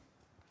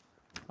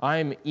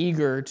I'm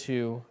eager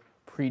to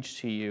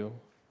preach to you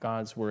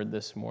God's word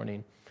this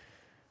morning.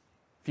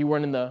 If you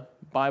weren't in the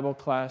Bible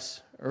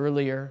class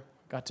earlier,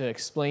 got to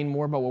explain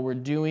more about what we're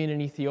doing in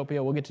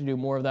Ethiopia. We'll get to do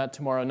more of that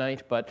tomorrow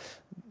night, but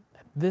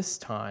this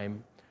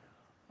time,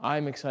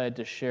 I'm excited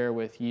to share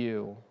with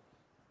you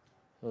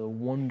the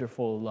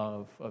wonderful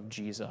love of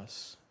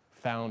Jesus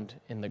found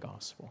in the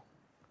gospel.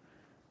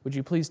 Would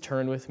you please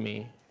turn with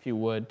me, if you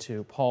would,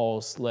 to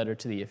Paul's letter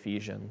to the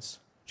Ephesians,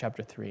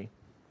 chapter 3.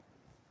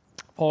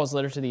 Paul's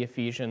letter to the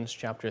Ephesians,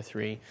 chapter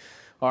 3.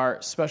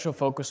 Our special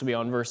focus will be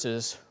on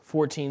verses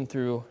 14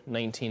 through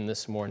 19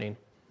 this morning.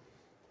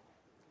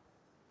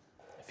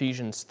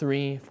 Ephesians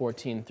 3,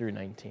 14 through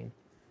 19.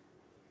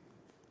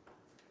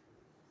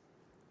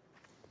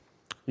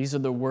 These are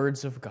the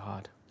words of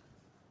God.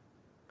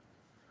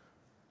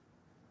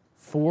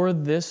 For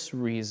this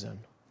reason,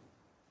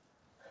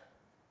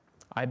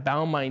 I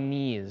bow my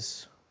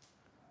knees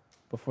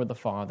before the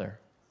Father,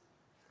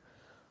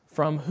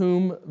 from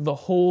whom the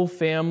whole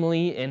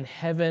family in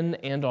heaven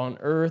and on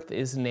earth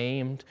is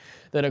named,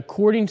 that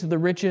according to the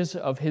riches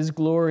of his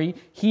glory,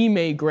 he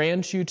may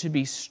grant you to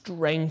be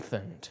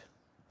strengthened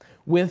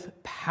with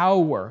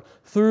power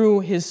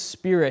through his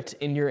Spirit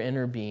in your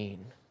inner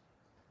being,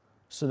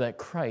 so that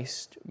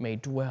Christ may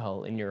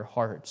dwell in your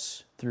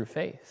hearts through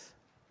faith.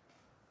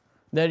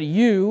 That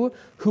you,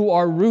 who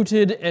are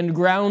rooted and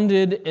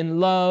grounded in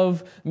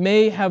love,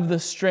 may have the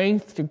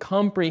strength to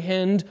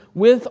comprehend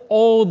with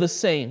all the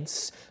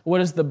saints what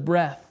is the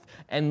breadth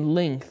and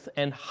length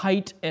and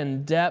height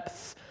and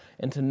depth,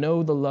 and to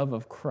know the love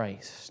of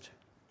Christ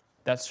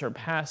that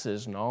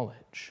surpasses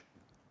knowledge,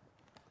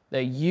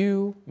 that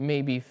you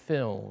may be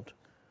filled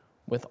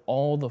with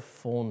all the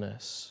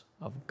fullness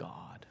of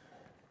God.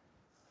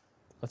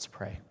 Let's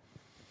pray.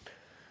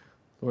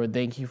 Lord,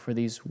 thank you for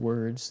these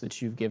words that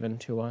you've given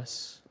to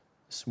us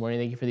this morning.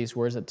 Thank you for these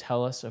words that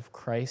tell us of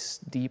Christ's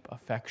deep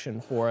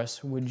affection for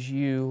us. Would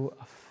you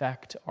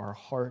affect our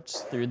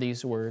hearts through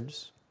these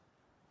words?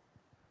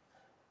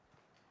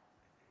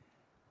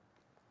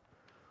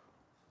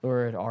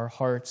 Lord, our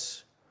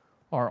hearts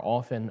are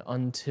often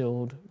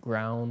untilled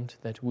ground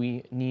that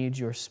we need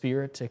your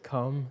Spirit to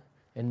come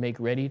and make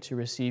ready to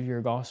receive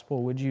your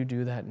gospel. Would you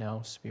do that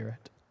now,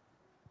 Spirit?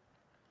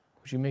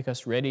 Would you make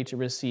us ready to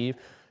receive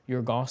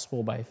your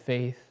gospel by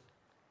faith?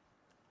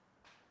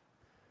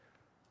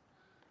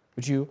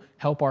 Would you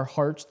help our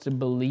hearts to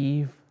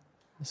believe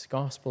this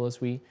gospel as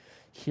we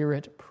hear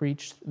it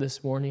preached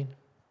this morning?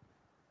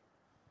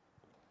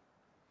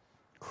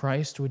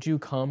 Christ, would you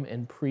come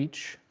and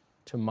preach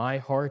to my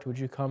heart? Would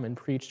you come and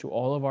preach to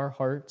all of our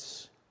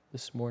hearts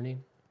this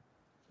morning?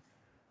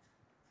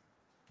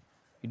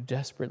 We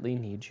desperately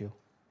need you.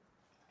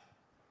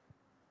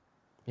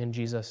 In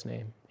Jesus'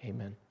 name,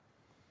 amen.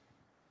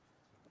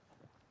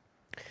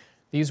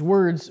 These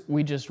words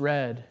we just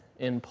read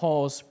in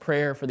Paul's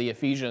prayer for the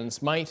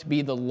Ephesians might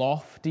be the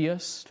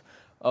loftiest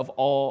of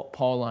all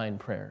Pauline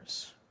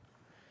prayers.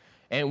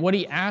 And what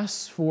he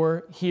asks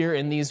for here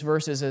in these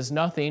verses is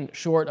nothing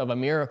short of a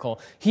miracle.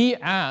 He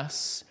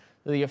asks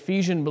that the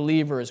Ephesian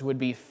believers would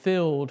be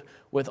filled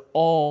with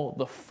all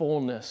the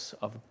fullness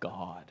of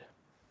God.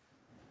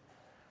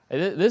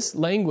 This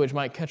language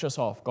might catch us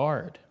off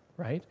guard,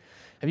 right?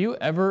 Have you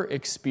ever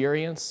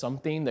experienced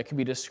something that can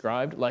be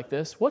described like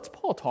this? What's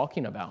Paul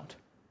talking about?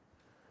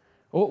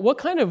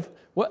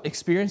 What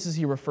experience is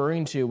he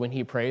referring to when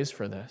he prays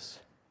for this?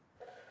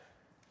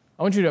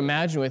 I want you to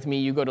imagine with me,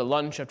 you go to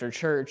lunch after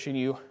church and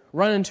you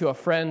run into a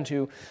friend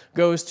who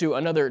goes to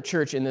another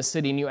church in this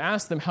city and you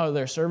ask them how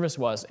their service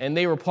was, and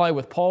they reply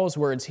with Paul's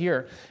words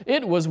here,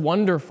 "It was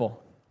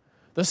wonderful.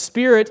 The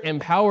Spirit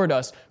empowered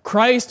us.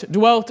 Christ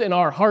dwelt in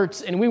our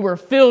hearts, and we were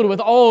filled with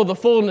all the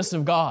fullness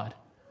of God."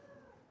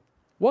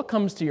 What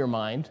comes to your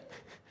mind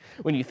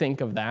when you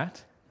think of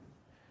that?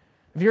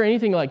 If you're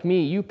anything like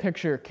me, you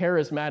picture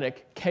charismatic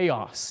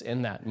chaos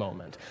in that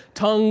moment.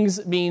 Tongues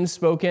being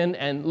spoken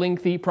and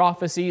lengthy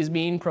prophecies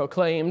being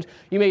proclaimed.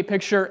 You may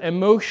picture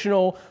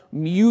emotional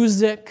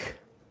music,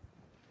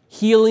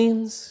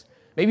 healings.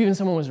 Maybe even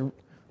someone was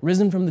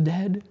risen from the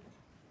dead.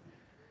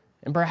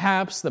 And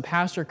perhaps the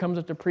pastor comes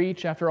up to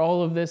preach after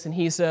all of this and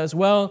he says,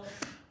 "Well,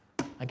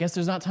 I guess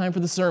there's not time for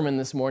the sermon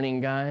this morning,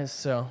 guys,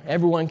 so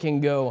everyone can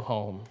go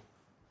home."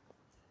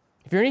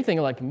 If you're anything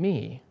like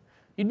me,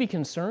 you'd be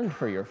concerned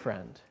for your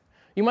friend.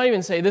 You might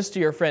even say this to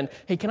your friend,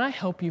 "Hey, can I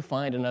help you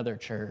find another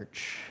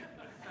church?"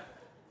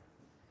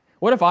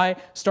 What if I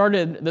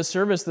started the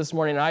service this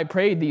morning and I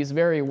prayed these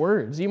very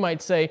words? You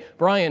might say,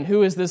 "Brian,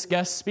 who is this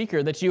guest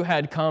speaker that you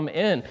had come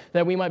in,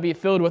 that we might be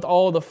filled with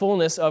all the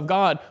fullness of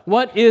God?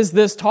 What is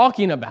this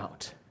talking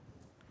about?"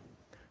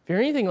 If you're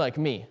anything like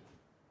me,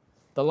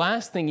 the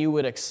last thing you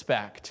would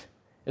expect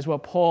is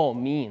what Paul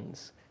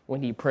means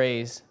when he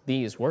prays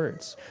these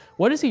words.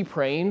 What is he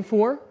praying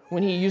for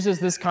when he uses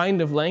this kind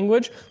of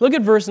language? Look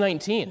at verse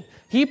 19.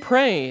 He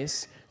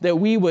prays that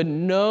we would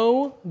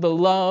know the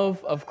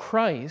love of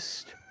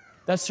Christ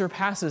that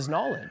surpasses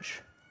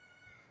knowledge.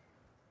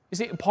 You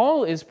see,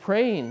 Paul is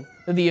praying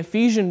that the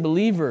Ephesian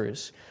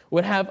believers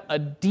would have a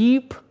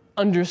deep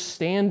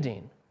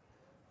understanding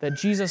that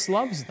Jesus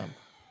loves them.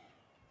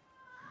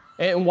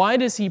 And why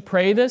does he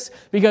pray this?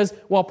 Because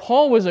while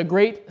Paul was a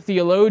great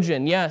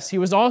theologian, yes, he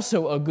was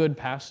also a good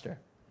pastor.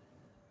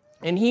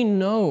 And he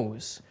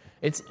knows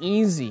it's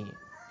easy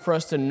for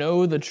us to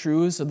know the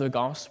truths of the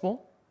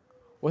gospel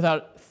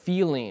without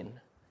feeling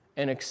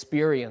and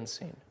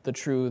experiencing the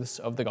truths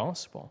of the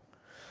gospel.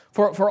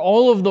 For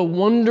all of the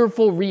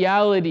wonderful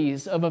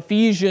realities of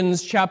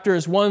Ephesians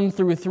chapters 1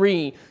 through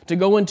 3 to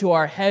go into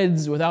our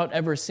heads without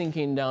ever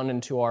sinking down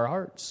into our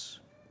hearts.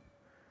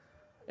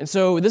 And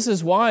so this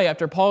is why,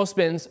 after Paul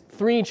spends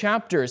 3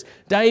 chapters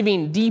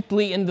diving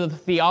deeply into the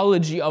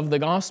theology of the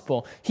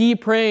gospel, he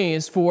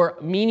prays for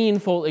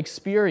meaningful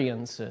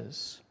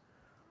experiences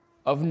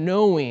of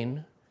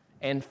knowing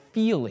and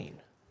feeling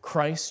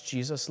Christ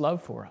Jesus'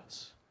 love for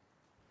us.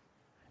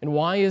 And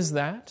why is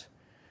that?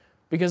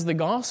 Because the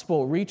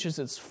gospel reaches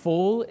its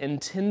full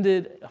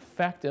intended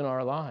effect in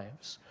our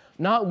lives,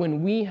 not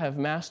when we have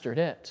mastered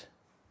it,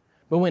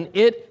 but when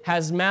it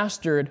has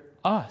mastered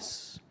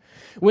us.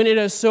 When it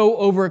has so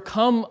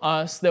overcome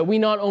us that we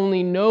not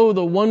only know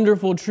the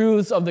wonderful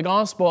truths of the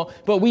gospel,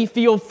 but we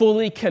feel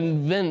fully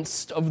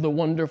convinced of the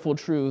wonderful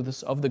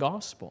truths of the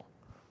gospel.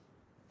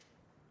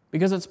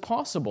 Because it's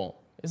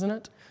possible, isn't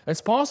it?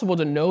 It's possible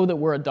to know that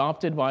we're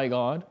adopted by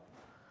God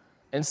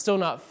and still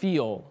not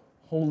feel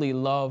wholly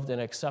loved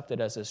and accepted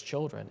as His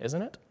children,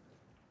 isn't it?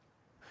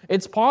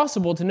 It's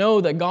possible to know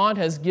that God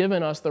has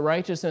given us the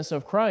righteousness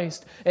of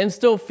Christ and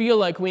still feel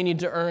like we need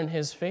to earn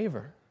His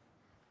favor.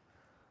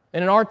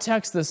 And in our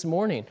text this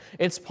morning,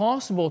 it's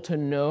possible to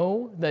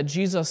know that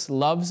Jesus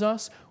loves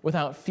us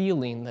without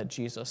feeling that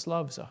Jesus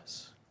loves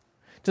us.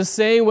 To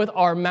say with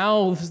our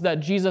mouths that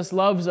Jesus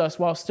loves us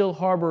while still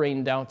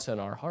harboring doubts in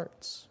our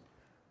hearts.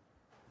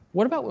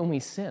 What about when we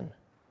sin?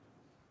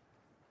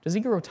 Does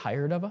He grow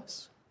tired of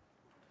us?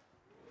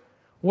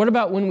 What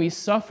about when we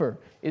suffer?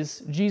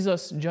 Is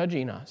Jesus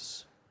judging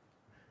us?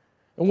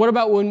 And what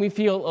about when we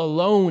feel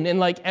alone and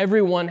like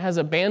everyone has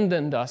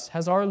abandoned us?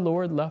 Has our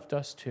Lord left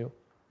us too?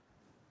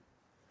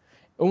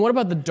 And what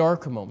about the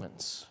dark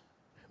moments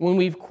when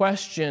we've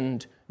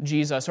questioned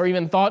Jesus or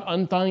even thought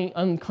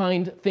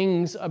unkind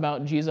things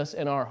about Jesus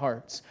in our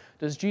hearts?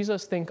 Does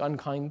Jesus think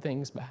unkind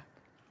things back?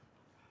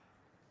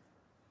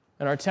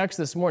 In our text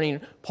this morning,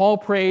 Paul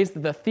prays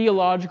that the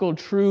theological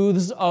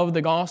truths of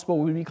the gospel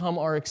would become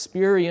our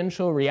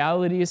experiential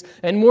realities.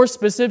 And more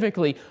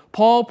specifically,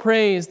 Paul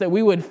prays that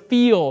we would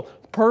feel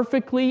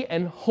perfectly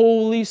and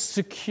wholly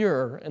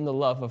secure in the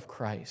love of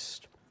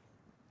Christ.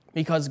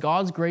 Because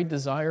God's great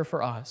desire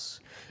for us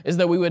is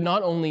that we would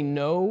not only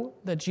know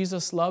that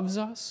Jesus loves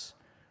us,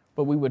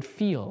 but we would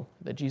feel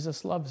that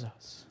Jesus loves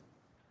us.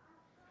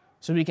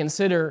 So we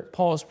consider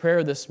Paul's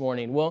prayer this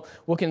morning. We'll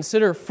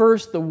consider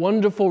first the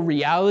wonderful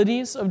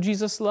realities of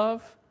Jesus'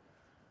 love.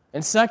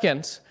 And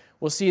second,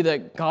 we'll see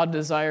that God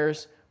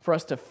desires for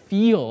us to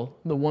feel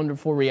the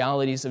wonderful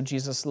realities of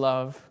Jesus'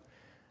 love.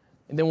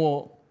 And then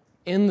we'll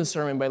end the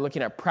sermon by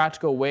looking at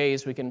practical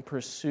ways we can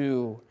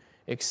pursue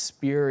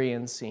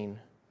experiencing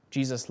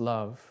Jesus'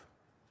 love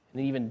in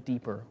even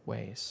deeper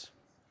ways.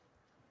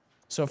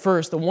 So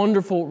first, the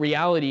wonderful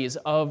realities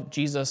of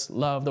Jesus'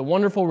 love, the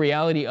wonderful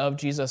reality of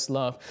Jesus'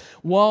 love.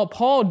 While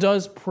Paul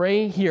does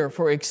pray here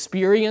for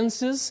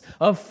experiences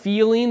of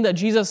feeling that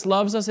Jesus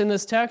loves us in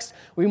this text,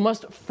 we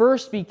must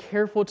first be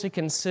careful to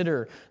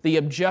consider the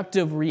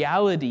objective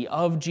reality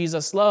of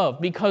Jesus' love,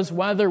 because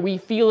whether we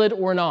feel it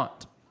or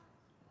not,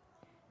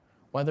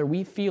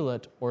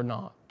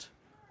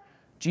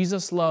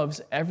 Jesus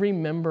loves every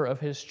member of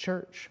His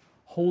church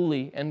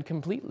wholly and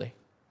completely.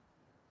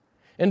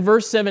 In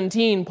verse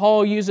 17,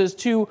 Paul uses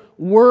 2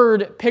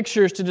 word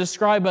pictures to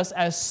describe us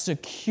as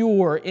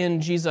secure in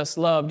Jesus'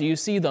 love. Do you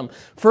see them?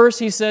 First,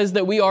 he says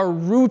that we are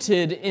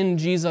rooted in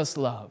Jesus'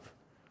 love.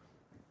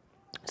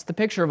 It's the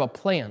picture of a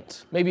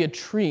plant, maybe a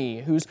tree,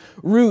 whose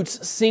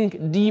roots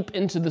sink deep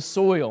into the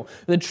soil.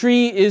 The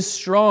tree is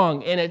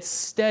strong and it's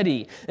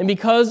steady. And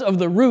because of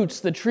the roots,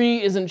 the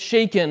tree isn't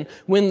shaken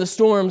when the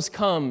storms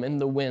come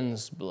and the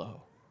winds blow.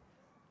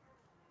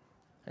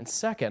 And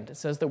second, it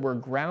says that we're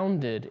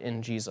grounded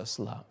in Jesus'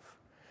 love.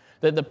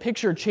 That the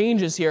picture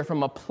changes here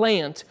from a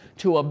plant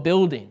to a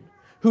building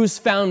whose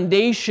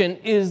foundation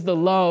is the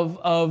love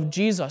of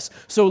Jesus.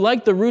 So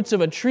like the roots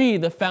of a tree,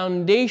 the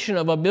foundation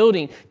of a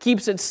building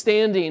keeps it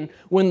standing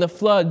when the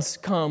floods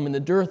come and the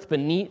dirt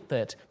beneath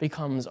it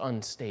becomes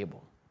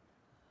unstable.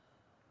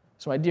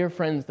 So my dear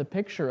friends, the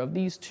point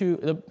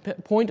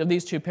of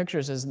these 2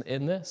 pictures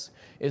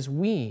is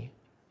we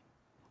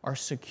are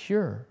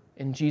secure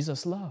in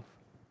Jesus' love.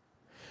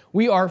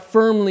 We are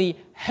firmly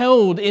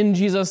held in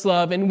Jesus'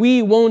 love, and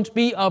we won't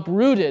be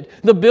uprooted.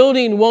 The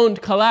building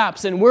won't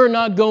collapse, and we're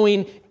not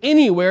going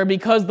anywhere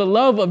because the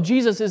love of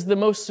Jesus is the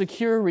most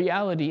secure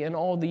reality in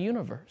all the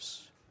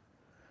universe.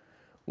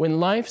 When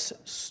life's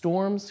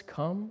storms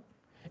come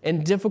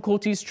and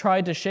difficulties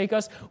try to shake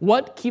us,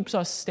 what keeps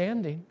us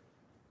standing?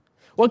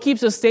 What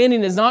keeps us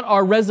standing is not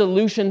our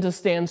resolution to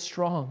stand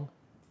strong.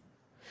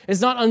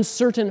 It's not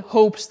uncertain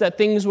hopes that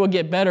things will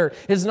get better.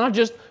 It's not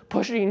just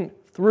pushing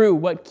through,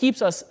 what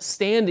keeps us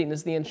standing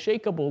is the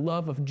unshakable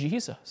love of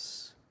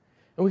Jesus.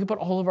 And we can put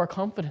all of our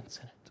confidence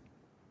in it.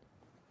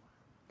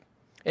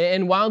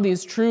 And while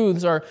these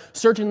truths are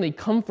certainly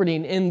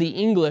comforting in the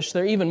English,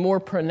 they're even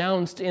more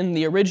pronounced in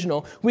the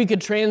original. We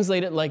could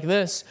translate it like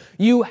this: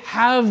 you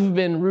have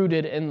been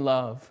rooted in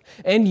love,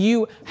 and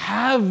you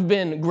have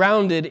been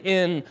grounded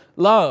in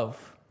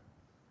love.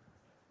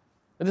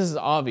 This is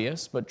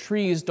obvious, but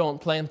trees don't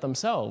plant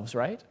themselves,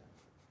 right?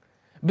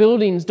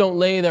 Buildings don't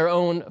lay their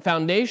own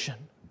foundation.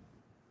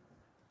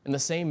 And the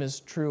same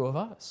is true of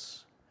us.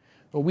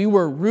 We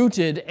were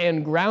rooted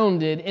and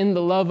grounded in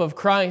the love of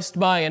Christ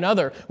by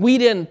another. We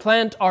didn't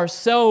plant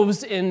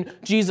ourselves in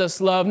Jesus'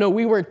 love. No,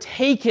 we were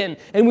taken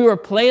and we were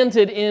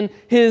planted in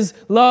His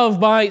love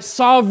by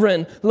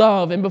sovereign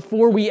love. And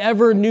before we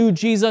ever knew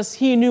Jesus,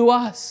 He knew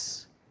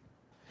us.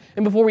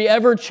 And before we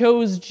ever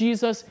chose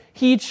Jesus,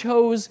 He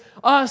chose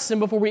us.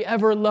 And before we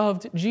ever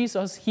loved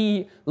Jesus,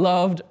 He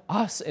loved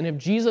us. And if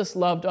Jesus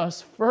loved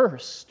us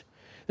first,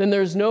 then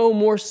there's no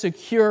more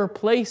secure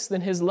place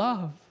than His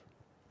love.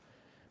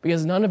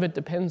 Because none of it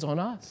depends on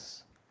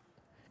us.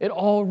 It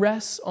all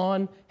rests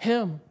on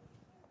Him.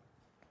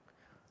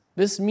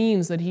 This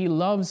means that He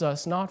loves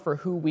us not for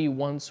who we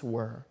once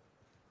were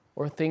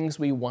or things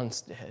we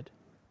once did.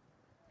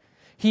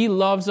 He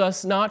loves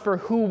us not for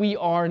who we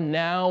are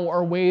now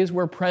or ways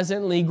we're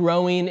presently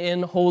growing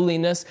in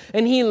holiness.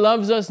 And He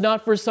loves us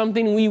not for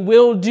something we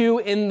will do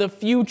in the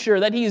future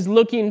that He's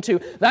looking to.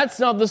 That's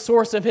not the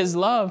source of His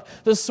love.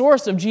 The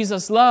source of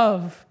Jesus'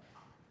 love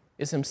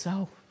is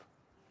Himself.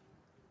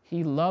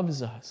 He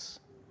loves us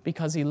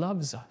because He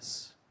loves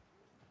us.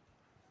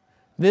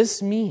 This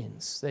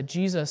means that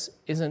Jesus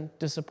isn't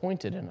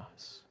disappointed in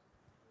us.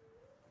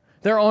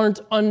 There aren't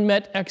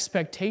unmet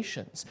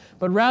expectations,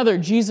 but rather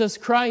Jesus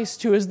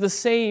Christ, who is the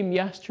same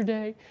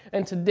yesterday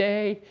and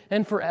today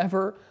and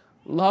forever,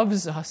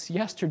 loves us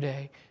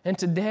yesterday and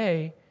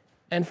today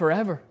and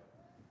forever.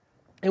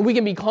 And we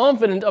can be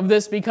confident of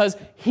this because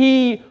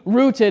He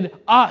rooted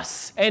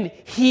us and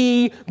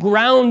He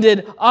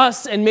grounded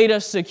us and made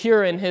us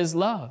secure in His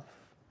love.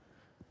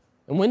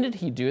 And when did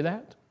He do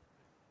that?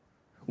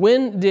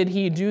 When did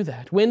He do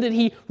that? When did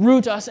He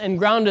root us and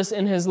ground us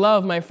in His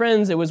love? My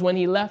friends, it was when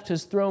He left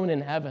His throne in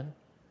heaven.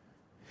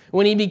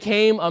 When He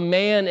became a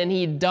man and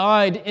He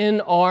died in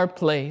our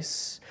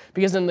place.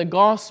 Because in the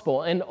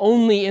gospel, and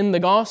only in the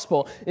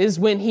gospel, is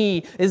when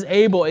He is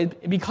able,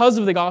 because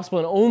of the gospel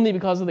and only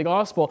because of the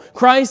gospel,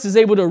 Christ is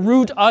able to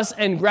root us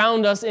and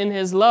ground us in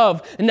His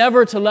love,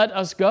 never to let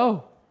us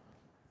go.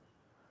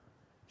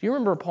 Do you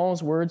remember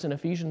Paul's words in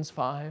Ephesians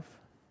 5?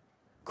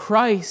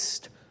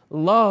 Christ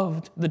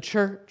loved the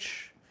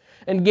church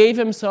and gave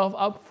Himself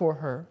up for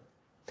her,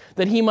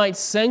 that He might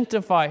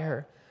sanctify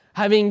her,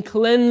 having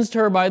cleansed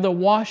her by the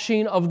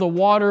washing of the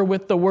water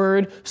with the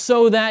word,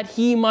 so that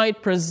He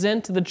might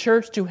present the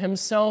church to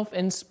Himself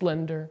in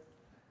splendor,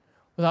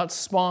 without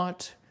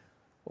spot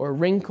or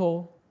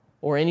wrinkle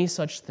or any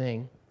such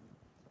thing,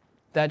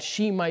 that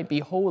she might be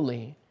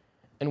holy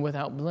and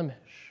without blemish.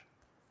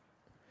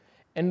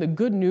 And the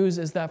good news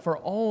is that for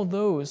all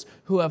those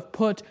who have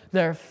put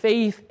their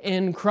faith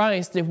in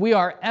Christ, if we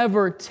are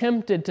ever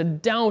tempted to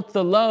doubt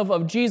the love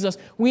of Jesus,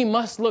 we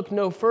must look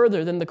no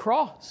further than the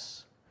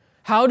cross.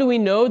 How do we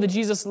know that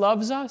Jesus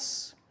loves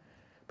us?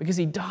 Because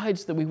He died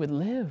so that we would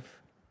live.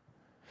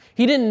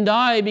 He didn't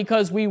die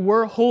because we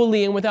were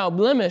holy and without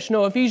blemish.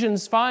 No,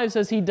 Ephesians 5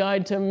 says He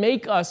died to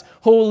make us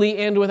holy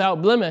and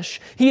without blemish.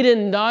 He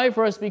didn't die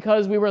for us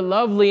because we were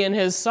lovely in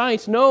His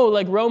sight. No,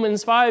 like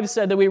Romans 5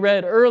 said that we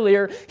read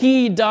earlier,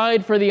 He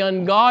died for the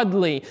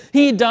ungodly.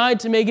 He died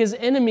to make His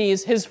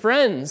enemies His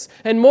friends.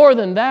 And more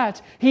than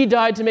that, He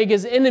died to make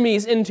His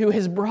enemies into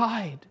His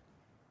bride.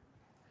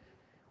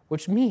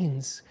 Which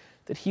means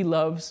that He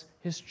loves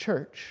His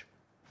church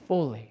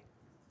fully.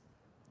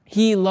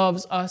 He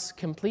loves us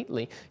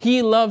completely.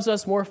 He loves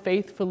us more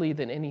faithfully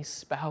than any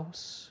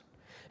spouse,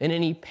 than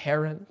any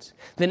parent,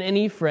 than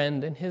any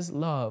friend, and His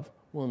love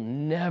will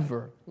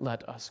never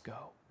let us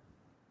go.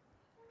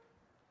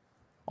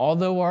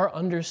 Although our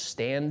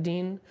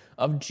understanding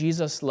of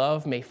Jesus'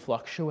 love may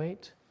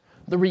fluctuate,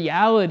 the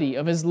reality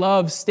of His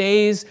love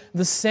stays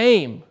the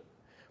same.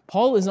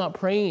 Paul is not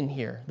praying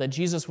here that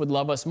Jesus would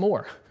love us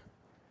more,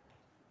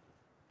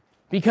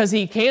 because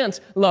He can't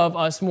love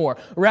us more.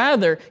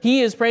 Rather, he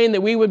is praying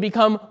that we would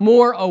become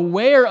more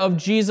aware of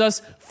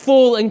Jesus'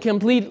 full and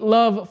complete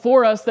love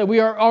for us that we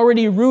are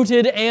already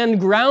rooted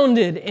and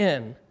grounded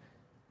in.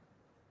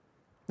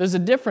 There's a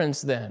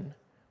difference then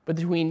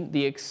between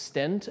the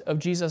extent of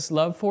Jesus'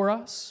 love for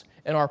us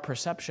and our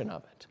perception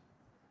of it.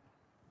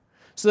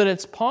 So that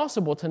it's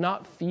possible to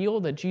not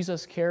feel that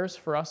Jesus cares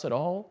for us at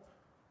all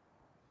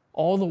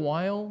the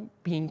while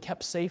being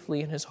kept safely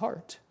in His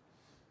heart.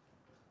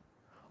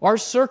 Our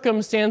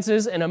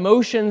circumstances and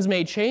emotions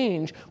may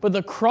change, but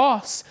the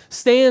cross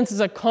stands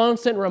as a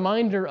constant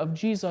reminder of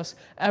Jesus'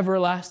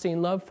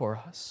 everlasting love for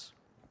us.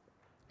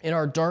 In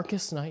our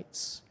darkest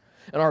nights,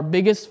 and our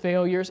biggest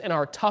failures and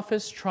our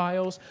toughest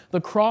trials,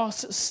 the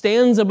cross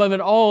stands above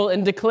it all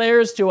and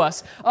declares to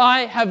us,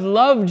 I have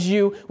loved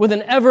you with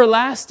an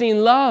everlasting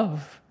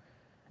love.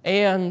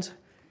 And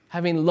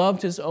having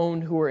loved his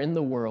own who were in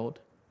the world,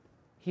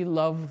 he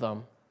loved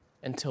them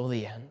until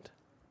the end.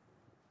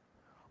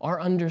 Our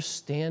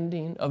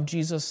understanding of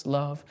Jesus'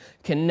 love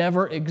can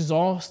never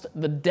exhaust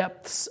the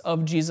depths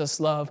of Jesus'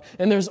 love.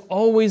 And there's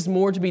always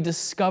more to be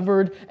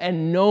discovered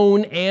and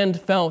known and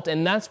felt.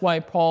 And that's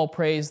why Paul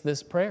prays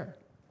this prayer.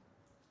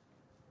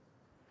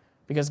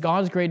 Because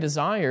God's great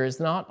desire is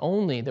not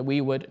only that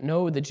we would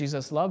know that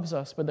Jesus loves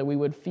us, but that we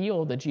would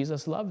feel that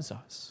Jesus loves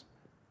us.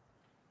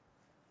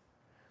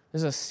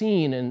 There's a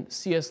scene in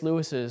C.S.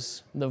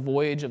 Lewis's The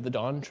Voyage of the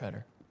Dawn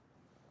Treader,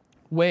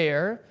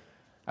 where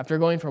after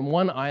going from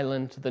one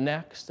island to the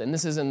next, and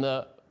this is in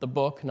the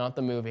book, not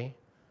the movie.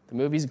 The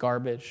movie's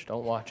garbage.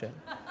 Don't watch it.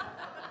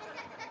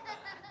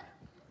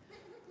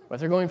 But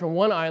they're going from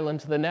one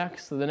island to the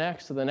next, to the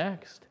next, to the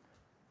next.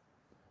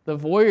 The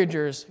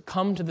voyagers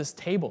come to this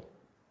table.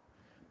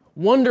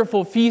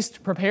 Wonderful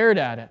feast prepared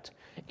at it.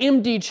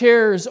 Empty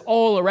chairs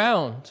all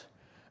around.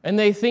 And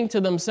they think to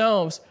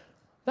themselves,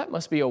 that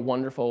must be a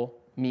wonderful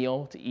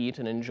meal to eat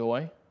and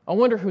enjoy. I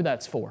wonder who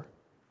that's for.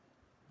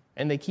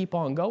 And they keep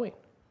on going.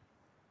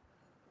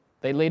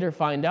 They later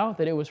find out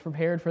that it was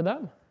prepared for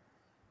them.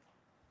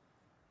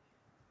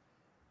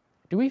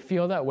 Do we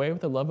feel that way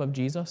with the love of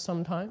Jesus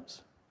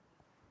sometimes?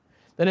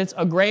 That it's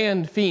a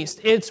grand feast,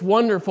 it's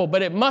wonderful,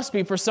 but it must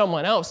be for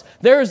someone else.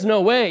 There's no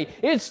way.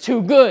 It's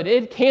too good.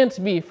 It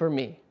can't be for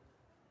me.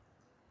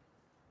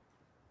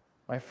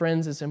 My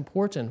friends, it's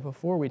important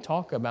before we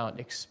talk about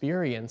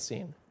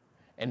experiencing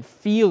and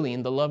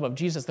feeling the love of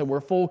Jesus, that we're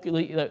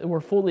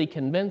fully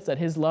convinced that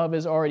his love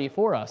is already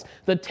for us.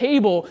 The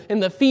table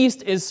and the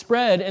feast is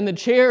spread and the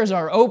chairs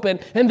are open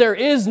and there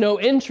is no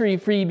entry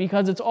fee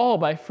because it's all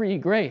by free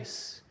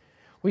grace.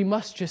 We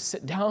must just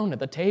sit down at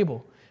the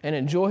table and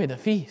enjoy the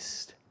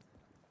feast.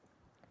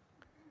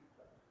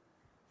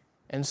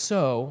 And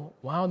so,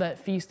 while that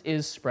feast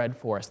is spread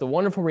for us, the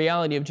wonderful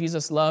reality of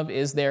Jesus' love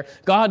is there.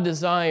 God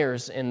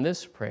desires in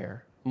this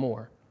prayer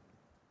more.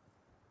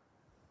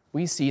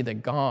 We see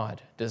that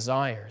God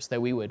desires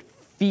that we would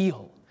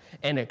feel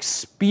and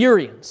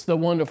experience the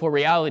wonderful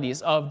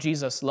realities of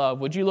Jesus'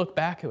 love. Would you look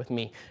back with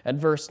me at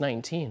verse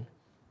 19?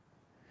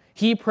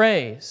 He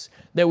prays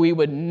that we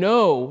would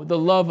know the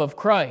love of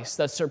Christ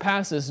that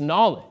surpasses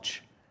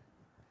knowledge.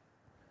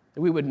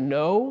 That we would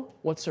know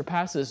what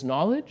surpasses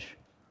knowledge?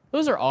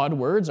 Those are odd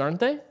words,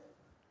 aren't they?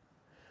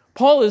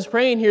 Paul is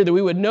praying here that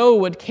we would know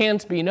what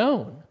can't be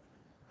known.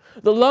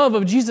 The love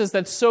of Jesus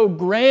that's so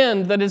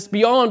grand that it's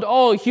beyond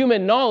all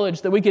human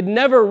knowledge, that we could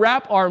never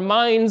wrap our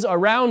minds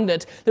around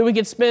it, that we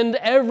could spend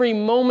every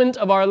moment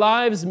of our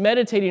lives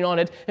meditating on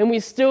it, and we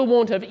still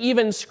won't have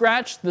even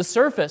scratched the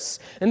surface.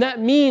 And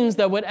that means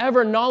that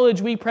whatever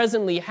knowledge we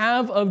presently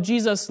have of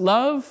Jesus'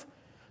 love,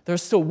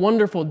 there's still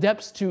wonderful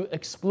depths to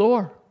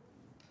explore.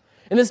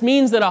 And this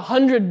means that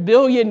 100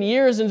 billion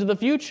years into the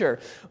future,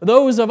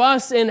 those of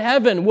us in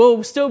heaven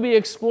will still be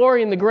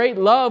exploring the great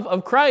love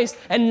of Christ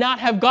and not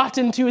have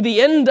gotten to the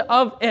end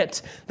of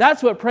it.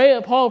 That's what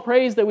Paul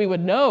prays that we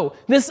would know,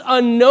 this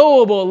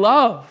unknowable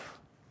love.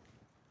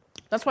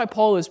 That's why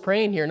Paul is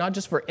praying here, not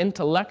just for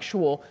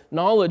intellectual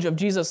knowledge of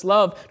Jesus'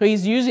 love. No,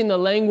 he's using the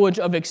language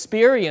of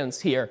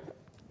experience here,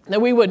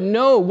 that we would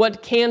know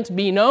what can't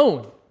be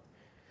known.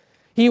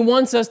 He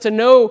wants us to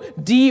know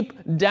deep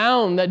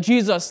down that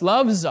Jesus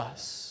loves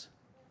us.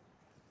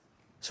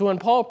 So when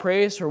Paul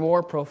prays for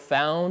more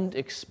profound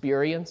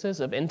experiences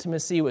of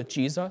intimacy with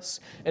Jesus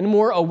and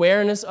more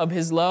awareness of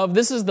his love,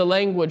 this is the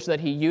language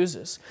that he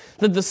uses.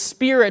 That the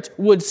Spirit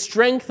would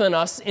strengthen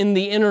us in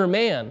the inner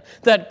man,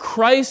 that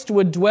Christ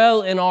would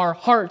dwell in our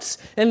hearts,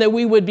 and that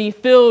we would be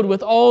filled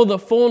with all the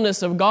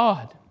fullness of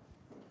God.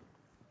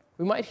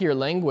 We might hear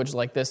language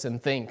like this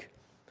and think,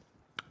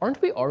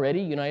 aren't we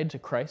already united to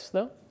Christ,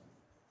 though?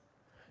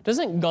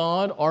 Doesn't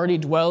God already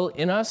dwell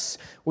in us?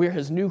 We're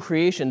his new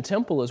creation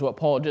temple is what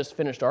Paul just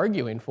finished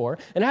arguing for.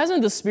 And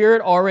hasn't the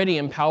Spirit already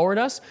empowered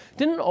us?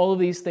 Didn't all of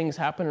these things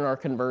happen in our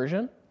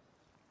conversion?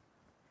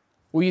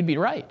 Well, you'd be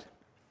right.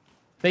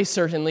 They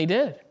certainly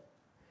did.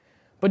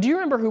 But do you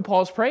remember who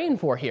Paul's praying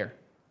for here?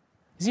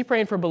 Is he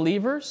praying for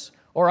believers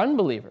or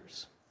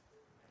unbelievers?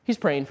 He's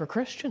praying for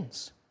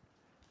Christians.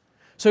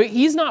 So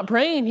he's not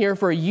praying here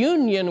for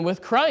union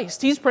with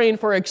Christ. He's praying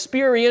for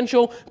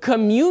experiential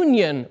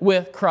communion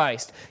with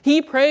Christ.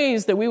 He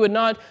prays that we would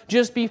not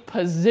just be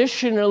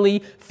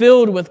positionally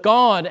filled with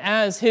God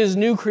as his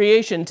new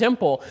creation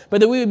temple, but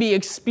that we would be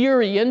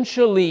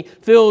experientially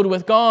filled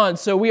with God,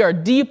 so we are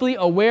deeply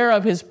aware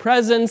of his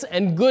presence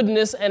and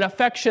goodness and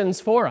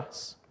affections for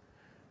us.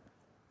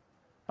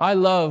 I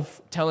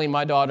love telling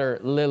my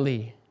daughter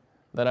Lily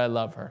that I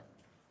love her.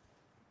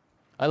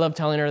 I love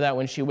telling her that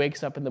when she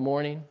wakes up in the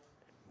morning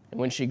and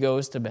when she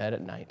goes to bed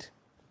at night.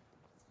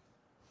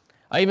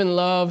 I even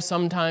love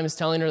sometimes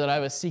telling her that I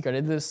have a secret.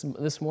 I did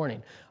this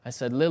morning. I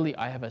said, Lily,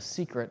 I have a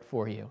secret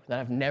for you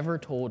that I've never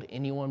told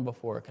anyone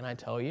before. Can I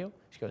tell you?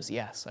 She goes,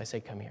 yes. I say,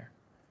 come here.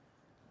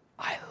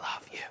 I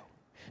love you.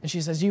 And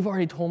she says, you've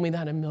already told me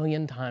that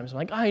 1,000,000 times. I'm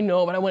like, I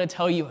know, but I want to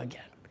tell you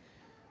again.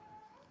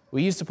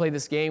 We used to play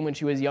this game when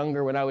she was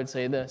younger when I would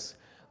say this.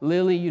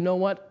 Lily, you know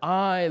what?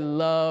 I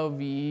love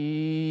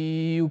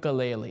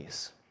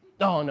ukuleles.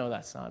 Oh, no,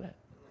 that's not it.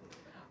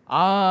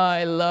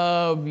 I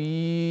love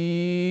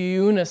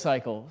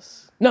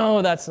unicycles.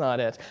 No, that's not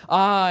it.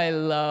 I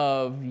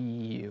love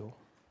you.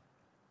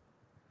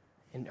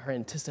 And her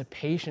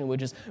anticipation would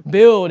just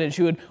build, and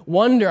she would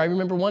wonder. I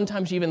remember one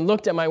time she even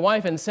looked at my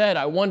wife and said,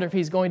 I wonder if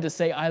he's going to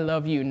say, I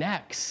love you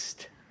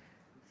next.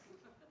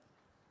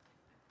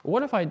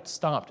 What if I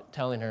stopped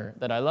telling her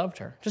that I loved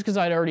her, just because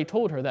I'd already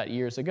told her that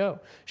years ago?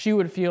 She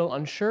would feel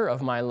unsure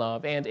of my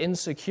love and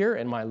insecure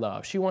in my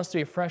love. She wants to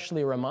be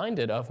freshly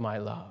reminded of my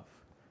love.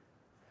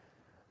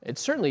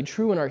 It's certainly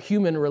true in our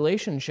human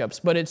relationships,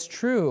 but it's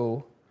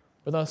true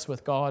with us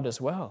with God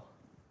as well.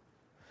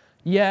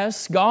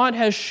 Yes, God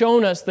has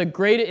shown us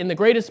in the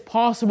greatest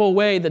possible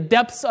way the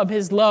depths of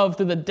his love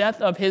through the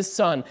death of his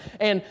Son.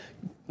 And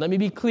let me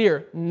be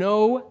clear,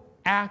 no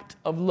act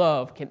of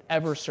love can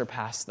ever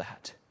surpass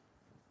that.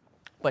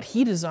 But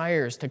he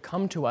desires to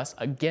come to us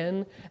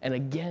again and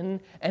again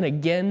and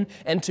again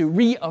and to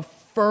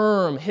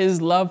reaffirm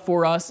his love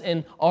for us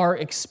in our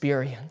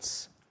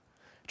experience.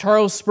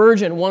 Charles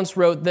Spurgeon once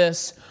wrote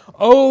this,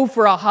 "Oh,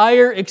 for a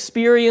higher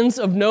experience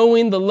of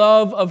knowing the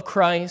love of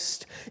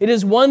Christ. It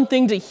is one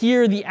thing to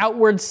hear the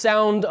outward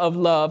sound of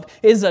love.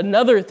 It is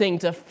another thing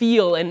to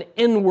feel an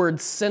inward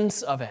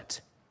sense of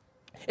it.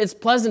 It's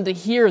pleasant to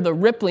hear the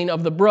rippling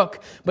of the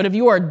brook, but if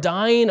you are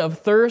dying of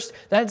thirst,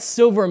 that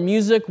silver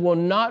music will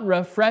not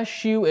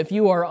refresh you if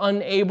you are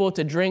unable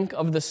to drink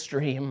of the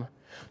stream.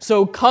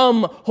 So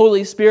come,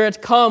 Holy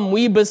Spirit, come,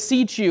 we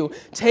beseech you.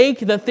 Take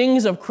the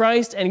things of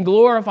Christ and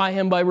glorify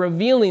him by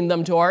revealing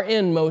them to our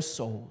inmost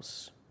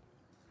souls."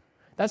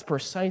 That's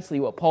precisely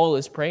what Paul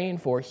is praying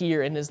for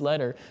here in his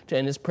letter,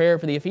 in his prayer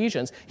for the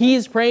Ephesians.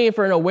 He's praying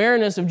for an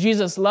awareness of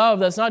Jesus' love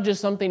that's not just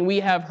something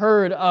we have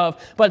heard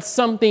of, but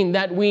something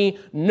that we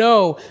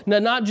know.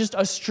 Not just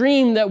a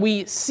stream that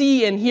we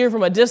see and hear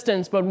from a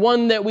distance, but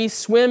one that we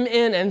swim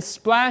in and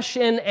splash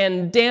in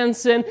and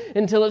dance in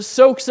until it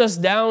soaks us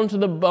down to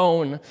the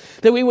bone.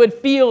 That we would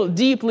feel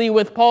deeply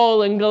with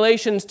Paul in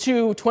Galatians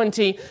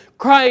 2:20,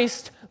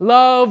 Christ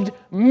loved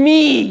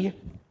me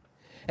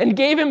and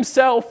gave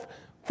himself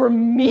for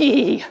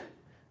me.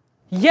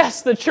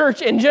 Yes, the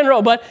church in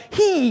general, but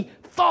he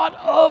thought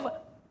of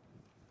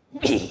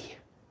me.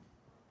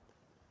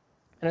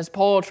 And as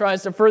Paul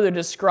tries to further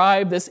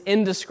describe this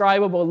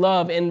indescribable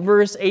love in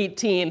verse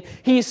 18,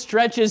 he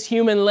stretches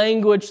human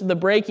language to the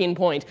breaking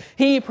point.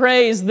 He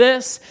prays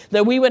this,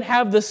 that we would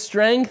have the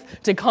strength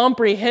to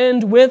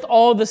comprehend with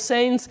all the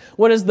saints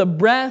what is the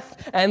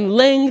breadth and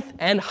length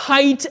and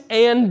height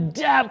and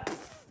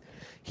depth.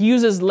 He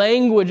uses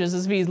language as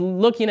if he's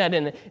looking at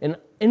an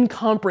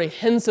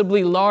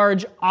incomprehensibly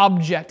large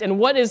object. And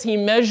what is he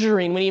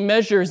measuring when he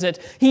measures it?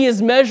 He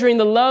is measuring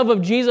the love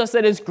of Jesus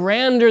that is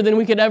grander than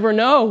we could ever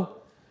know.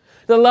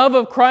 The love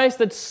of Christ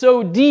that's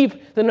so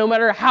deep that no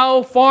matter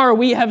how far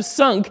we have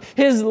sunk,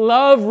 his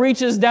love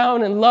reaches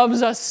down and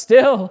loves us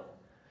still.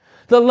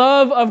 The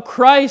love of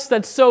Christ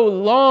that's so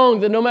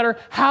long that no matter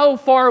how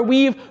far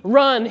we've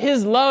run,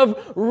 his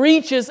love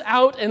reaches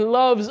out and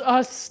loves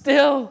us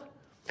still.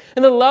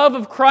 And the love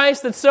of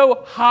Christ that's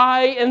so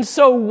high and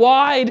so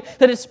wide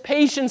that its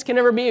patience can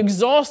never be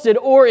exhausted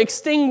or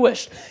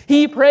extinguished.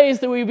 He prays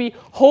that we be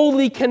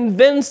wholly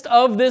convinced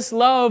of this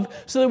love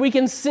so that we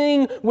can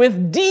sing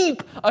with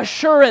deep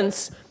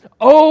assurance,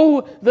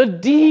 "Oh, the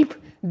deep,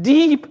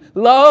 deep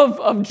love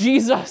of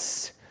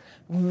Jesus,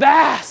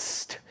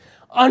 vast,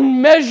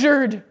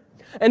 unmeasured,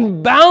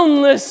 and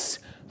boundless,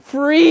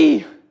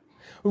 free,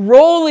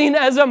 rolling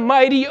as a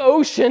mighty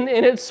ocean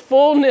in its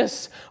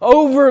fullness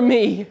over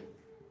me."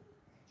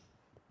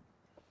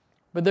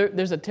 But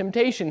there's a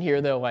temptation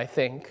here, though, I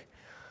think,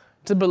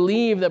 to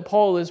believe that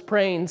Paul is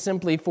praying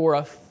simply for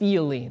a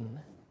feeling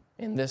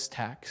in this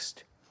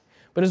text.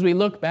 But as we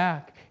look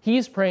back,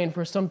 he's praying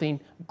for something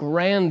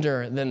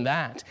grander than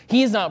that.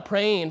 He's not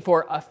praying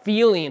for a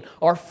feeling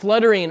or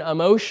fluttering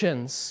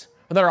emotions,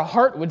 or that our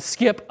heart would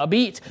skip a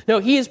beat. No,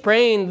 he's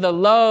praying the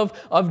love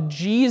of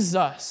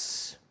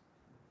Jesus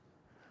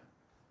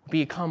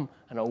become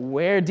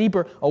an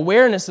deeper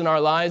awareness in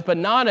our lives, but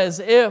not as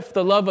if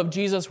the love of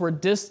Jesus were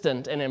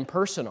distant and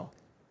impersonal.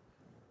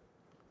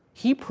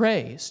 He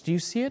prays, do you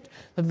see it?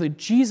 That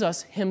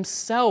Jesus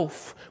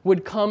himself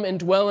would come and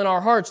dwell in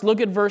our hearts.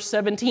 Look at verse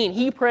 17.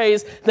 He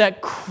prays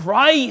that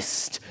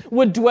Christ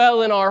would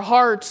dwell in our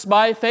hearts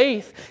by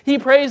faith. He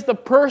prays the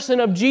person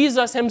of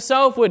Jesus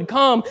himself would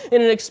come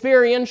in an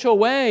experiential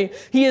way.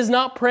 He is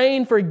not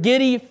praying for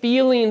giddy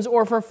feelings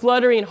or for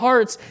fluttering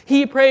hearts.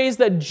 He prays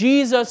that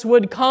Jesus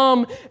would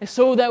come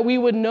so that we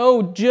would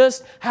know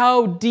just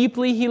how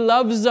deeply he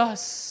loves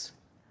us.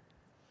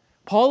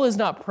 Paul is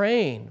not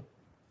praying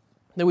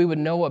that we would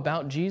know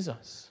about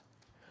Jesus.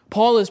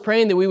 Paul is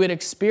praying that we would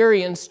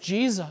experience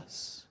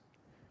Jesus.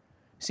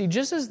 See,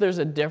 just as there's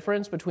a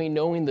difference between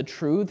knowing the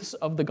truths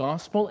of the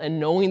gospel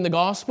and knowing the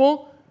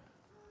gospel,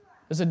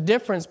 There's a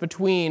difference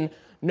between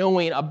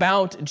knowing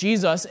about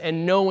Jesus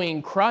and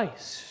knowing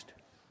Christ.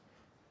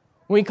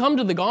 When we come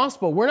to the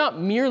gospel, we're not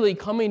merely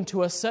coming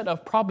to a set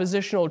of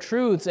propositional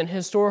truths and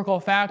historical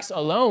facts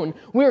alone.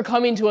 We're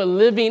coming to a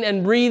living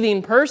and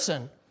breathing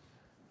person.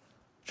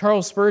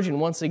 Charles Spurgeon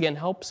once again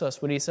helps us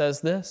when he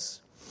says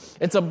this: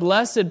 "It's a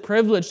blessed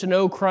privilege to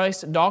know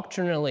Christ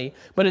doctrinally,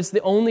 but it's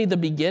only the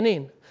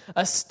beginning,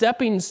 a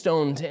stepping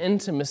stone to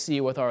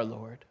intimacy with our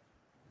Lord."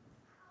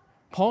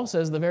 Paul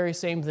says the very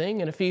same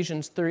thing in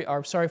Philippians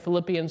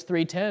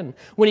 3:10,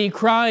 when he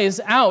cries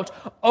out,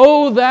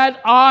 "Oh,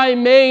 that I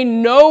may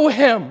know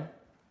him."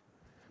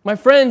 My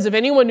friends, if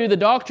anyone knew the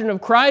doctrine of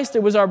Christ,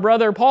 it was our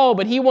brother Paul,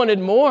 but he wanted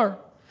more.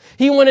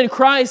 He wanted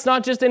Christ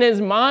not just in his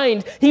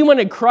mind, he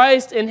wanted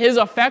Christ in his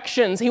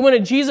affections. He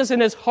wanted Jesus in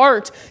his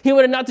heart. He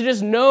wanted not to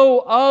just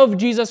know of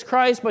Jesus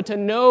Christ, but to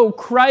know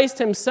Christ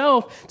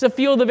himself, to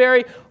feel the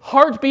very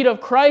heartbeat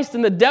of Christ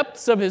in the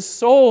depths of his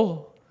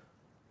soul.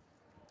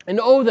 And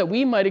oh, that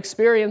we might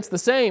experience the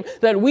same,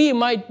 that we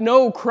might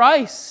know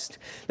Christ,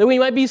 that we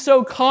might be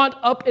so caught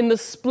up in the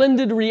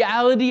splendid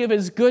reality of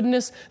his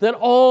goodness that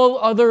all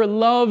other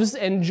loves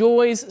and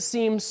joys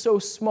seem so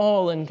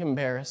small in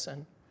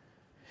comparison.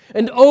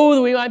 And oh,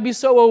 that we might be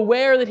so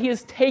aware that he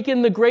has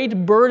taken the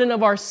great burden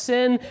of our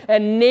sin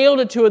and nailed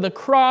it to the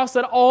cross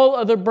that all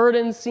other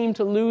burdens seem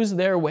to lose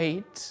their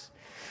weight.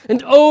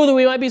 And oh, that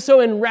we might be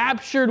so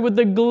enraptured with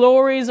the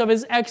glories of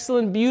his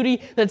excellent beauty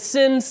that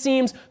sin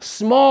seems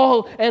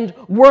small and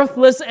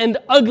worthless and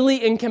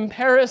ugly in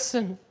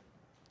comparison.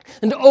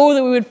 And oh,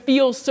 that we would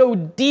feel so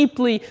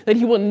deeply that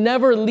he will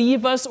never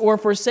leave us or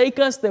forsake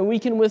us, that we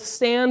can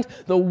withstand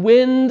the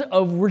wind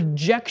of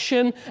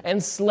rejection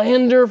and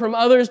slander from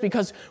others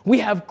because we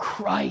have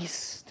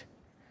Christ.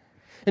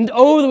 And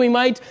oh, that we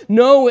might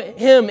know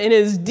him in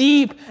his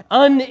deep,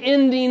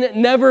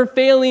 unending,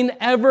 never-failing,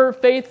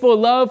 ever-faithful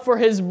love for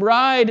his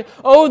bride.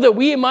 Oh, that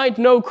we might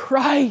know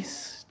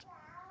Christ.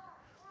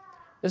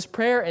 This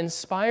prayer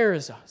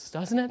inspires us,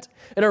 doesn't it?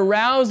 It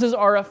arouses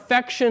our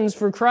affections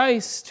for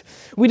Christ.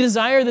 We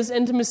desire this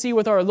intimacy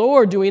with our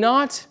Lord, do we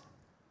not?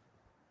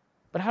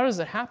 But how does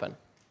it happen?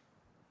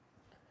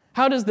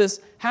 How does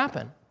this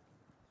happen?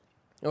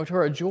 To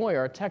our joy,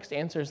 our text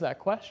answers that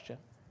question.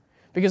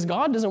 Because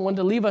God doesn't want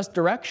to leave us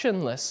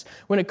directionless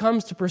when it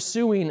comes to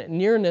pursuing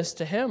nearness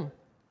to him.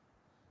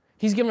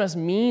 He's given us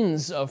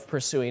means of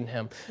pursuing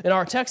him. And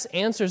our text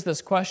answers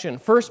this question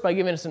first by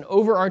giving us an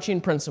overarching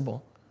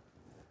principle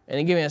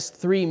and giving us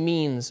 3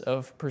 means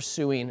of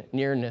pursuing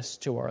nearness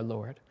to our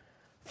Lord.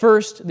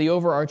 First, the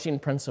overarching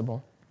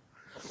principle.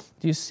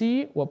 Do you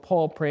see what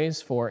Paul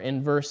prays for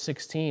in verse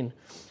 16?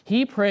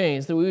 He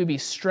prays that we would be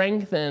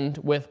strengthened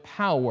with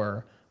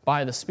power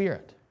by the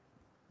Spirit.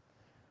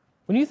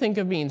 When you think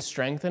of being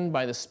strengthened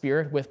by the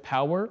Spirit with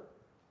power,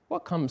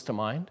 what comes to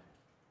mind?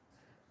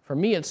 For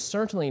me, it's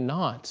certainly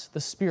not the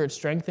Spirit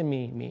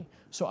strengthening me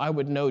so I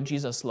would know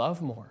Jesus'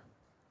 love more.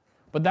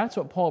 But that's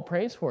what Paul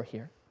prays for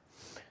here.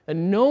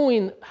 And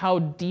knowing how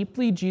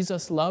deeply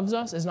Jesus loves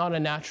us is not a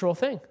natural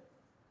thing.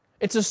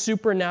 It's a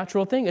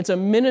supernatural thing. It's a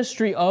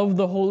ministry of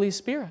the Holy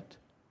Spirit.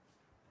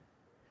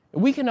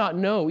 We cannot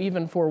know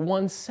even for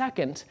 1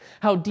 second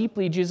how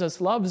deeply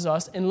Jesus loves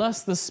us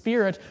unless the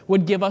Spirit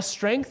would give us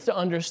strength to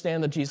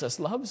understand that Jesus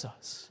loves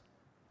us.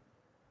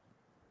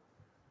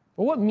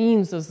 But what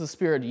means does the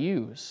Spirit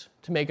use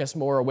to make us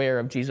more aware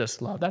of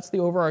Jesus' love? That's the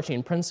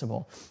overarching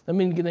principle. Let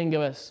me then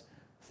give us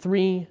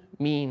 3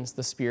 means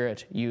the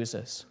Spirit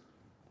uses.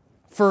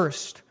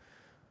 First,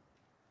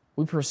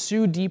 we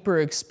pursue deeper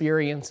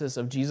experiences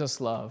of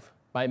Jesus' love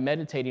by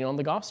meditating on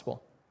the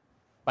gospel,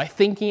 by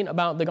thinking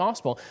about the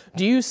gospel.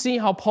 Do you see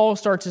how Paul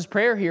starts his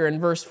prayer here in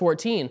verse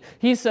 14?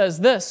 He says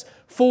this,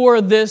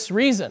 "For this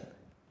reason."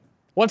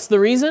 What's the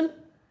reason?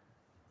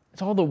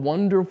 It's all the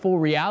wonderful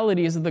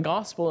realities of the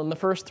gospel in the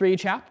first 3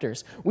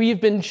 chapters. We've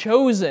been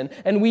chosen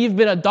and we've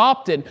been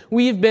adopted.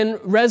 We've been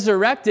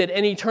resurrected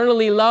and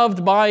eternally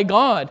loved by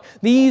God.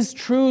 These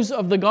truths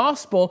of the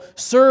gospel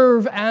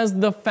serve as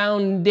the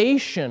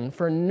foundation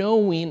for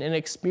knowing and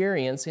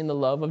experiencing the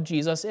love of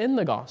Jesus in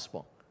the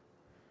gospel.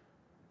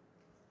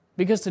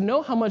 Because to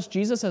know how much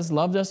Jesus has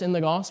loved us in the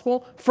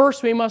gospel,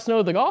 first we must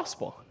know the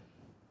gospel.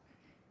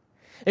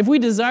 If we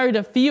desire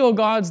to feel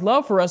God's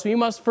love for us, we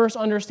must first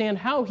understand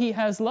how he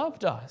has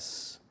loved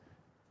us.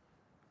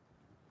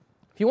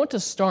 If you want to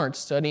start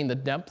studying the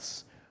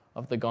depths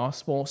of the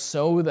gospel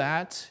so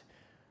that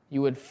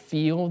you would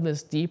feel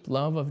this deep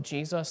love of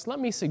Jesus, let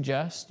me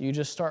suggest you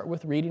just start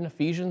with reading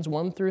Ephesians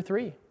 1 through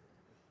 3.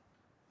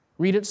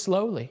 Read it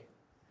slowly.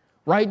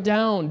 Write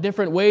down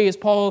different ways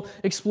Paul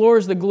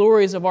explores the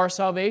glories of our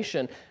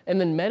salvation,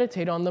 and then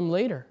meditate on them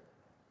later.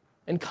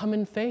 And come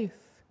in faith,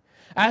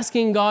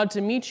 asking God to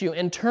meet you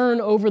and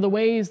turn over the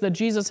ways that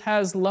Jesus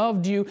has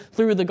loved you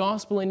through the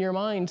gospel in your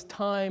mind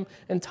time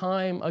and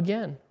time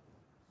again.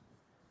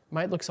 It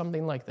might look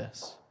something like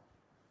this.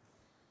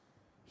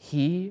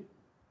 He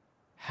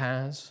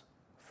has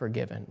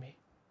forgiven me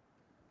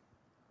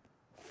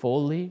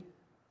fully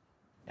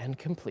and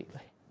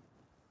completely.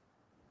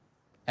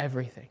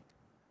 Everything.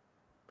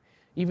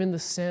 even the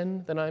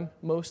sin that I'm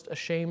most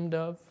ashamed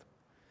of,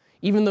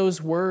 even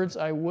those words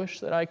I wish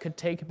that I could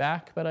take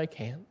back, but I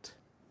can't,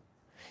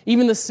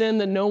 even the sin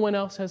that no one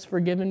else has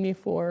forgiven me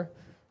for,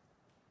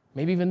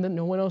 maybe even that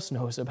no one else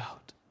knows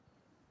about.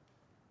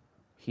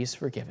 He's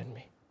forgiven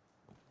me.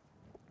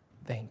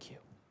 Thank you.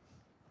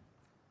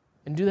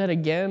 And do that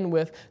again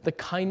with the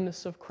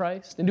kindness of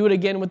Christ, and do it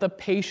again with the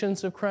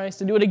patience of Christ,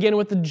 and do it again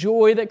with the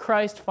joy that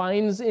Christ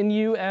finds in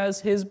you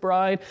as His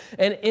bride.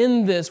 And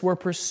in this, we're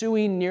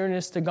pursuing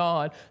nearness to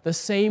God the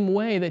same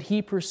way that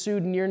He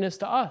pursued nearness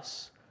to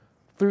us,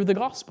 through the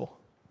gospel.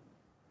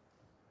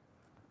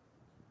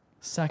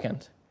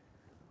 Second,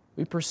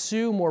 we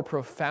pursue more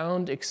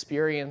profound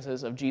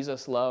experiences of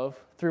Jesus' love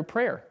through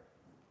prayer.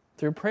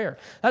 Through prayer.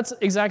 That's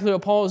exactly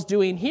what Paul is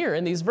doing here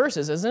in these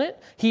verses, isn't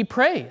it? He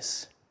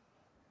prays.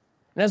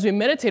 And as we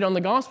meditate on the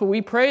gospel,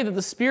 we pray that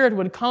the Spirit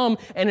would come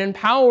and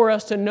empower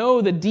us to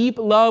know the deep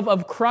love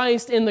of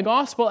Christ in the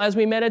gospel as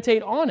we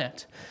meditate on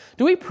it.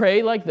 Do we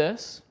pray like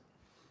this?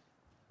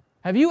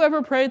 Have you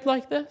ever prayed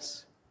like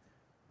this?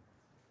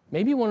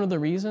 Maybe one of the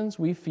reasons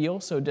we feel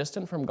so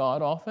distant from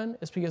God often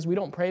is because we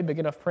don't pray big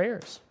enough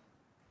prayers.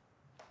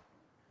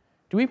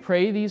 Do we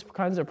pray these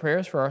kinds of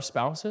prayers for our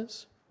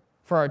spouses,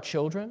 for our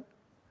children,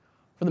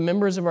 for the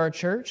members of our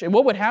church? And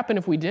what would happen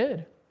if we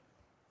did?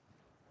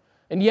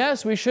 And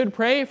yes, we should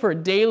pray for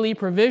daily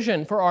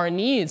provision for our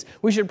needs.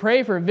 We should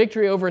pray for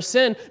victory over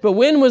sin. But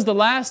when was the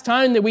last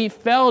time that we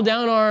fell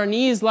down on our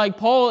knees like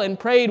Paul and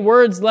prayed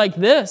words like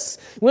this?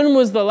 When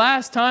was the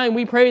last time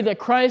we prayed that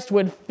Christ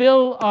would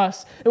fill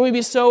us and we'd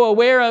be so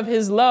aware of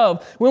His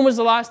love? When was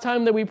the last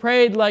time that we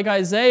prayed like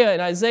Isaiah in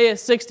Isaiah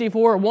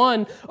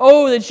 64:1?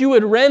 Oh, that you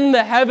would rend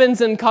the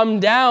heavens and come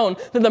down,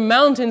 that the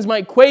mountains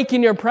might quake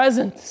in your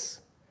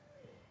presence.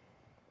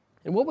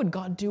 And what would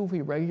God do if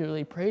we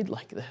regularly prayed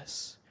like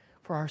this?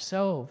 For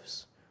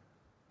ourselves,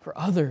 for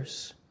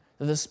others,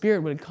 that the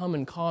Spirit would come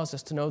and cause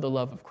us to know the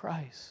love of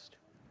Christ.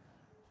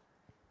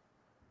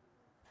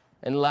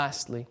 And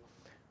lastly,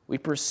 we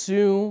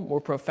pursue more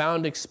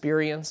profound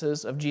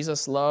experiences of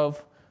Jesus'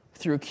 love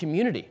through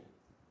community.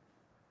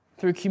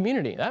 Through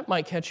community. That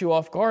might catch you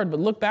off guard, but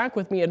look back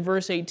with me at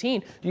verse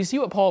 18. Do you see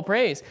what Paul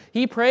prays?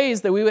 He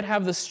prays that we would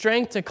have the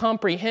strength to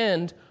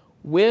comprehend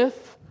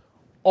with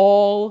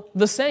all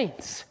the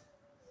saints.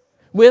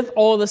 With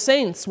all the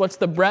saints. What's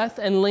the breadth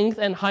and length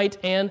and height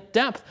and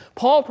depth?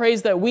 Paul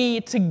prays that we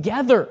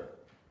together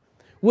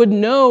would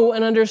know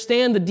and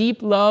understand the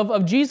deep love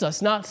of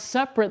Jesus, not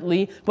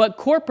separately, but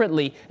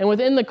corporately. And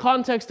within the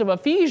context of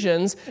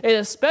Ephesians, it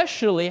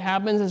especially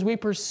happens as we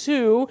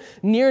pursue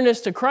nearness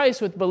to Christ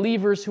with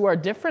believers who are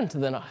different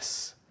than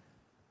us.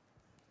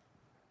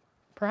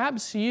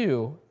 Perhaps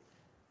you,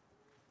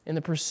 in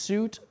the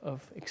pursuit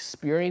of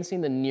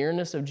experiencing the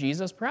nearness of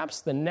Jesus,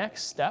 perhaps the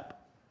next step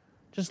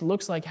just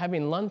looks like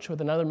having lunch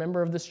with another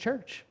member of this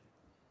church.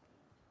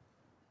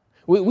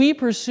 We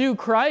pursue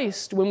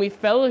Christ when we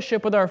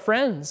fellowship with our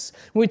friends.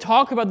 When we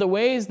talk about the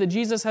ways that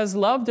Jesus has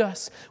loved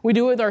us. We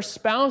do it with our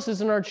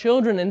spouses and our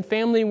children in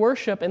family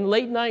worship and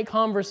late night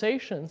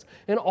conversations.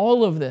 In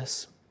all of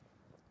this,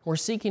 we're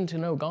seeking to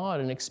know God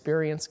and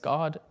experience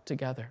God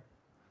together.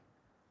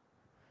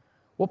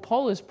 What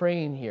Paul is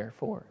praying here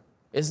for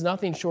is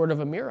nothing short of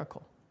a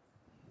miracle.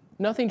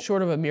 Nothing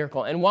short of a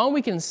miracle. And while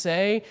we can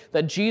say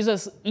that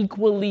Jesus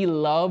equally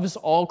loves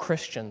all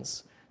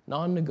Christians,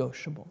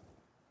 non-negotiable,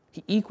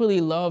 He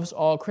equally loves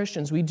all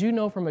Christians, we do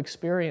know from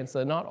experience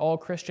that not all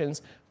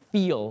Christians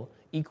feel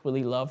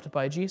equally loved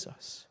by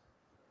Jesus.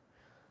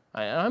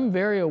 I'm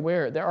very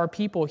aware there are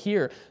people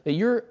here that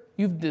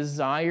you've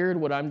desired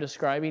what I'm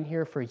describing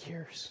here for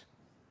years,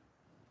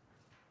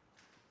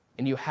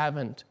 and you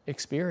haven't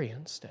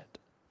experienced it.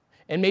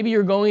 And maybe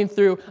you're going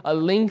through a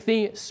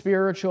lengthy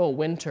spiritual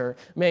winter.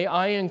 May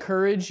I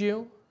encourage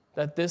you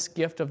that this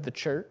gift of the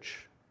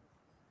church,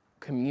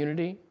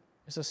 community,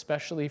 is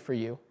especially for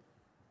you.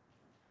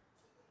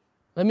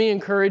 Let me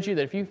encourage you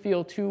that if you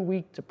feel too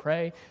weak to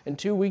pray and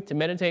too weak to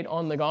meditate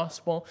on the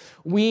gospel,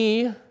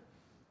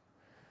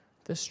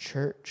 this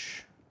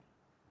church,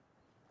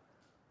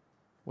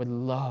 would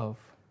love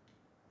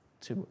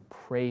to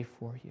pray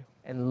for you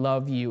and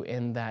love you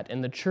in that.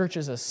 And the church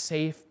is a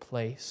safe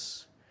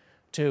place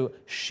to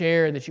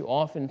share that you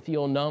often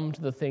feel numb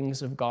to the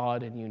things of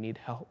God and you need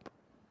help.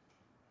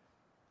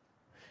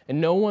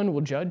 And no one will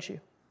judge you.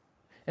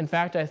 In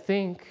fact, I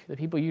think the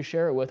people you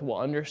share it with will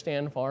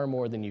understand far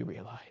more than you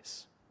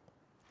realize.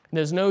 And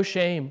there's no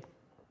shame,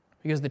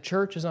 because the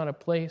church is not a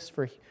place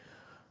for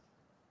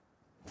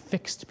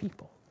fixed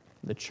people.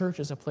 The church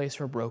is a place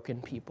for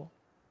broken people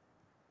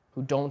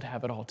who don't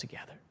have it all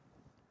together.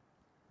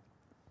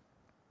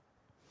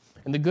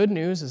 And the good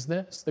news is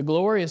this, the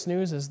glorious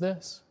news is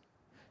this,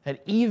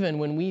 that even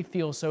when we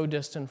feel so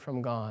distant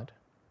from God,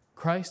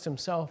 Christ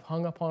Himself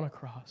hung upon a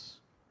cross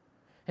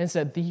and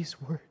said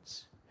these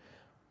words,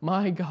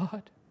 my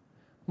God,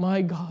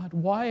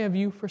 why have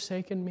you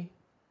forsaken me?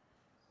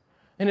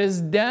 In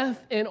His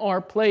death in our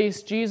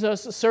place,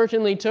 Jesus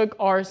certainly took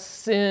our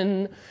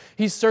sin.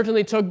 He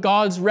certainly took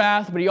God's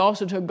wrath, but He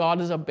also took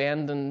God's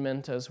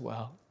abandonment as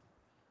well,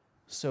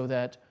 so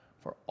that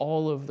for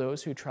all of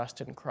those who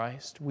trust in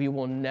Christ, we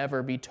will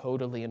never be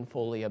totally and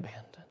fully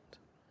abandoned.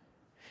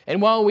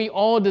 And while we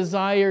all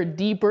desire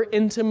deeper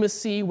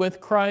intimacy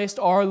with Christ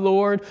our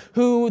Lord,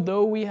 who,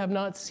 though we have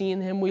not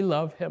seen him, we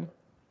love him,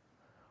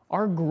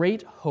 our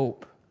great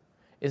hope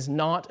is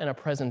not in a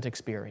present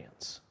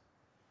experience.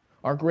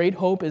 Our great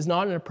hope is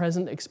not in a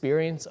present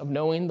experience of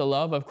knowing the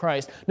love of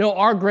Christ. No,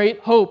 our great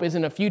hope is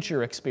in a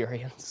future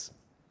experience.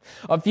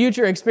 A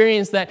future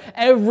experience that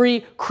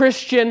every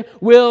Christian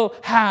will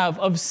have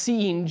of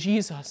seeing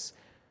Jesus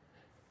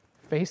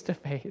face to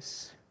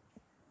face.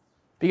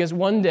 Because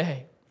one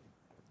day,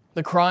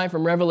 the cry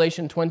from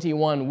Revelation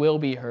 21 will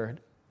be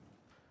heard.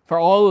 For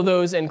all of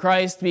those in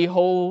Christ,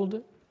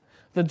 behold,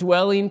 the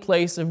dwelling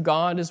place of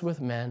God is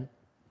with men.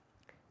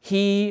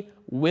 He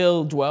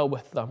will dwell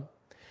with them.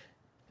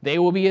 They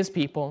will be his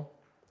people,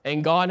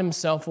 and God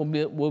himself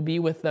will be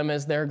with them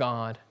as their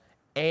God,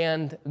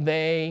 and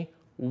they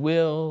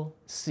will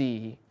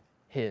see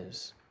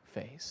his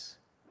face.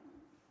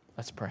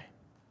 Let's pray.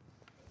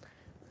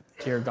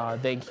 Dear God,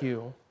 thank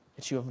you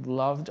that you have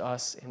loved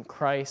us in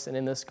Christ and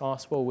in this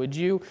gospel. Would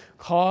you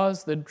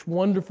cause the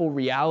wonderful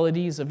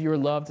realities of your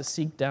love to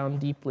seek down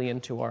deeply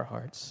into our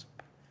hearts,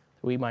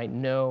 that we might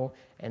know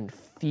and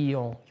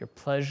feel your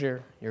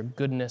pleasure, your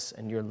goodness,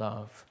 and your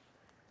love.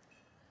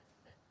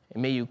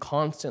 And may you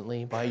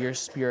constantly, by your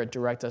Spirit,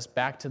 direct us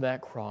back to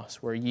that cross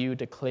where you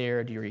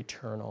declared your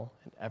eternal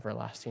and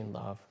everlasting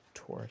love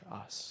toward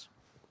us.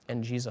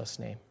 In Jesus'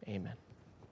 name, amen.